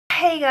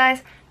Hey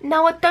guys,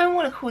 now I don't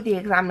want to call the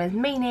examiners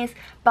meanies,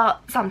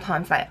 but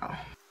sometimes they are.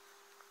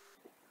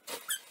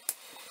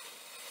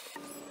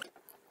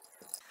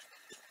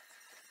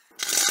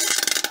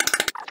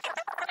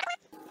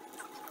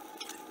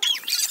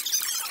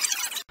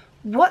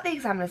 What the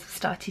examiners have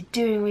started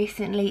doing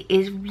recently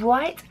is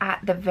right at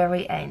the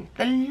very end,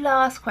 the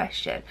last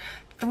question,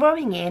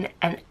 throwing in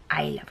an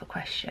A-level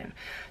question.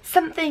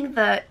 Something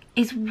that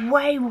is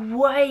way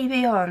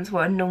beyond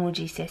what a normal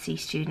GCSE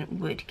student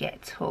would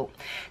get taught.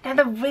 Now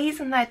the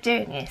reason they're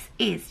doing this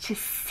is to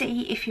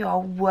see if you are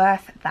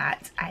worth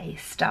that A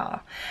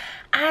star.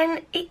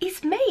 And it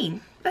is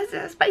mean.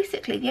 That's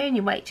basically the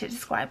only way to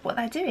describe what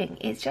they're doing.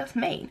 It's just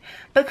mean.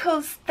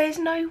 Because there's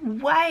no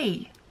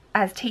way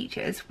as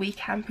teachers we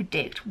can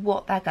predict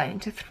what they're going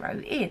to throw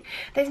in.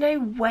 There's no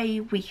way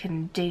we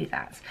can do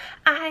that.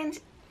 And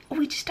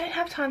we just don't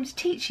have time to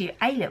teach you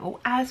A-level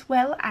as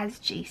well as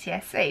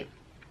GCSE.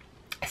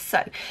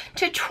 So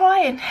to try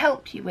and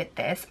help you with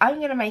this, I'm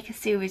going to make a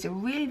series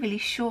of really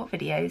short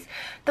videos,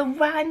 the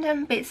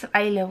random bits of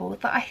A-level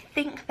that I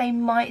think they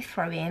might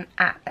throw in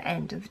at the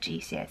end of the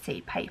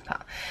GCSE paper.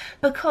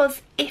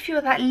 Because if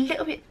you're that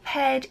little bit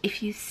prepared,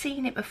 if you've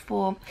seen it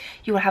before,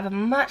 you will have a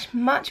much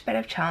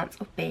better chance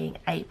of being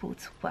able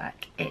to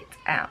work it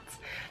out.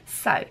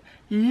 So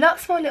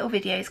lots more little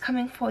videos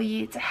coming for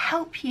you to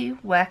help you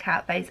work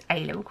out those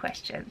A-level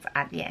questions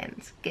at the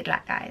end. Good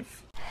luck guys.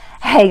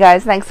 Hey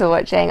guys, thanks for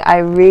watching. I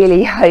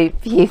really hope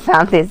you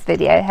found this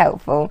video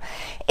helpful.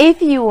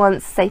 If you want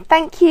to say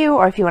thank you,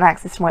 or if you want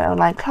access to my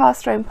online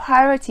classroom,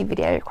 priority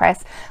video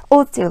requests,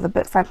 or to see all the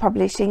books I'm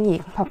publishing, you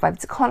can pop over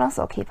to Conos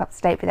or keep up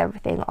to date with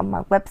everything on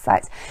my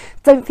website.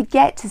 Don't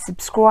forget to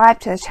subscribe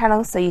to the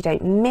channel so you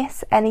don't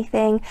miss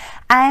anything.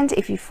 And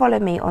if you follow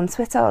me on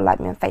Twitter or like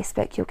me on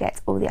Facebook, you'll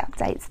get all the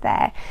updates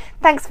there.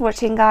 Thanks for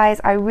watching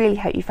guys. I really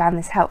hope you found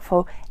this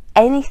helpful.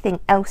 Anything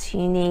else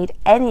you need,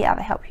 any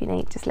other help you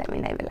need, just let me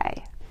know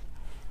below.